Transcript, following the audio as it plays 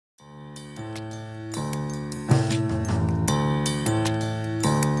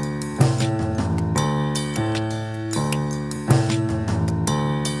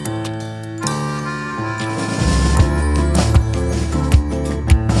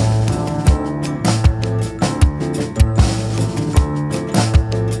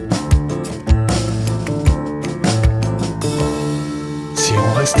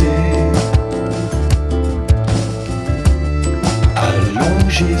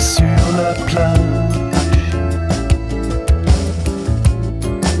sur la plage.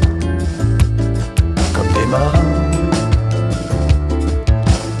 Comme des marins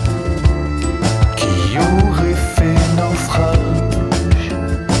qui auraient fait naufrage.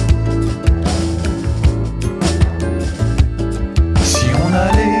 Si on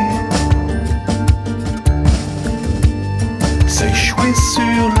allait s'échouer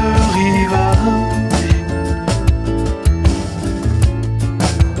sur le rivage,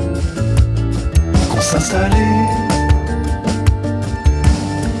 qu'on s'installait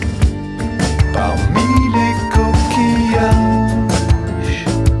parmi les coquillages.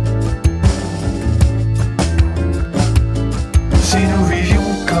 Si nous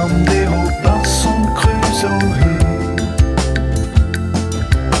vivions comme des Robinson Crusoe,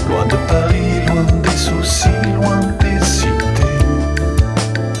 loin de Paris, loin des soucis, loin des cités.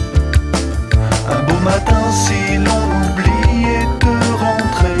 Un beau matin, si l'on oubliait de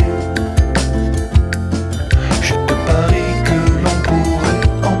rentrer, je te parie que l'on pourrait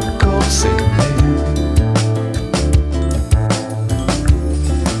encore s'aimer.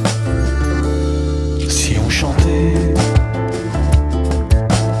 Si on chantait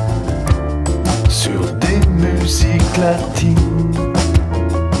sur des musiques latines,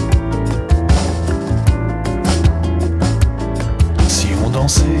 si on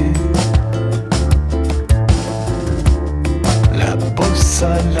dansait la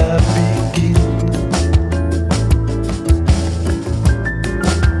bossa à la biguine,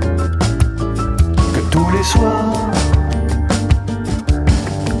 que tous les soirs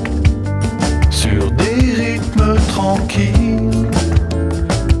sur des rythmes tranquilles,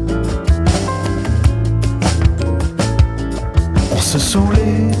 on se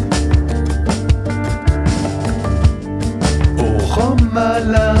saoulait au rhum à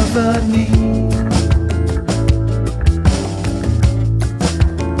la vanille.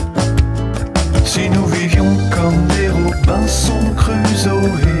 Si nous vivions comme des Robinson Crusoe,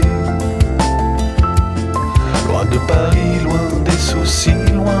 loin de Paris, loin des soucis,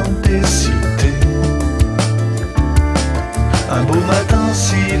 loin des cités. Un beau matin,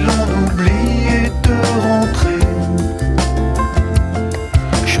 si l'on oubliait de rentrer,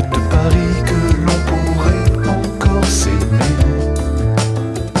 je te parie que l'on pourrait encore s'aimer.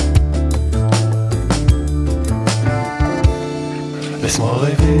 Laisse-moi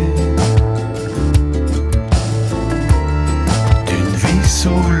rêver d'une vie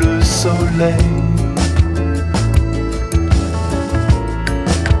sous le soleil,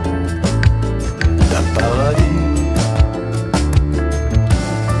 d'un paradis,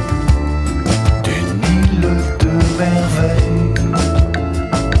 d'une île de merveilles,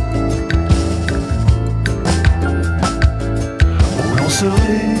 où l'on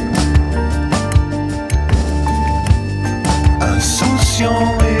serait insouciant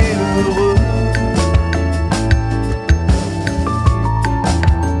et heureux.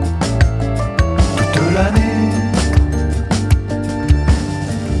 Toute l'année,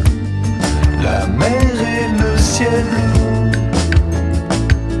 la mer et le ciel.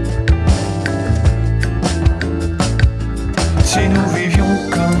 Si nous vivions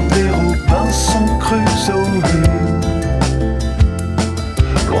comme des Robinson Crusoe,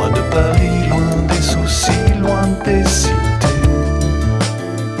 loin de Paris, loin des soucis, loin des cités.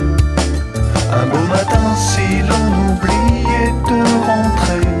 Un beau matin, si l'on oubliait de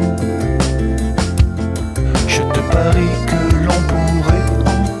rentrer, je te parie que l'on pourrait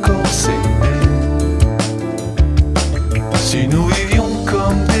encore s'aimer. Si nous vivions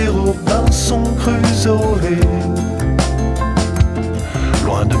comme des Robinson Crusoe,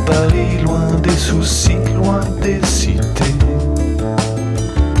 loin de Paris, loin des soucis, loin des cités.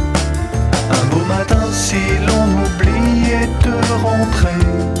 Un beau matin, si l'on oubliait de rentrer,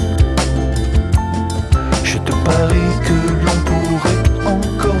 je te parie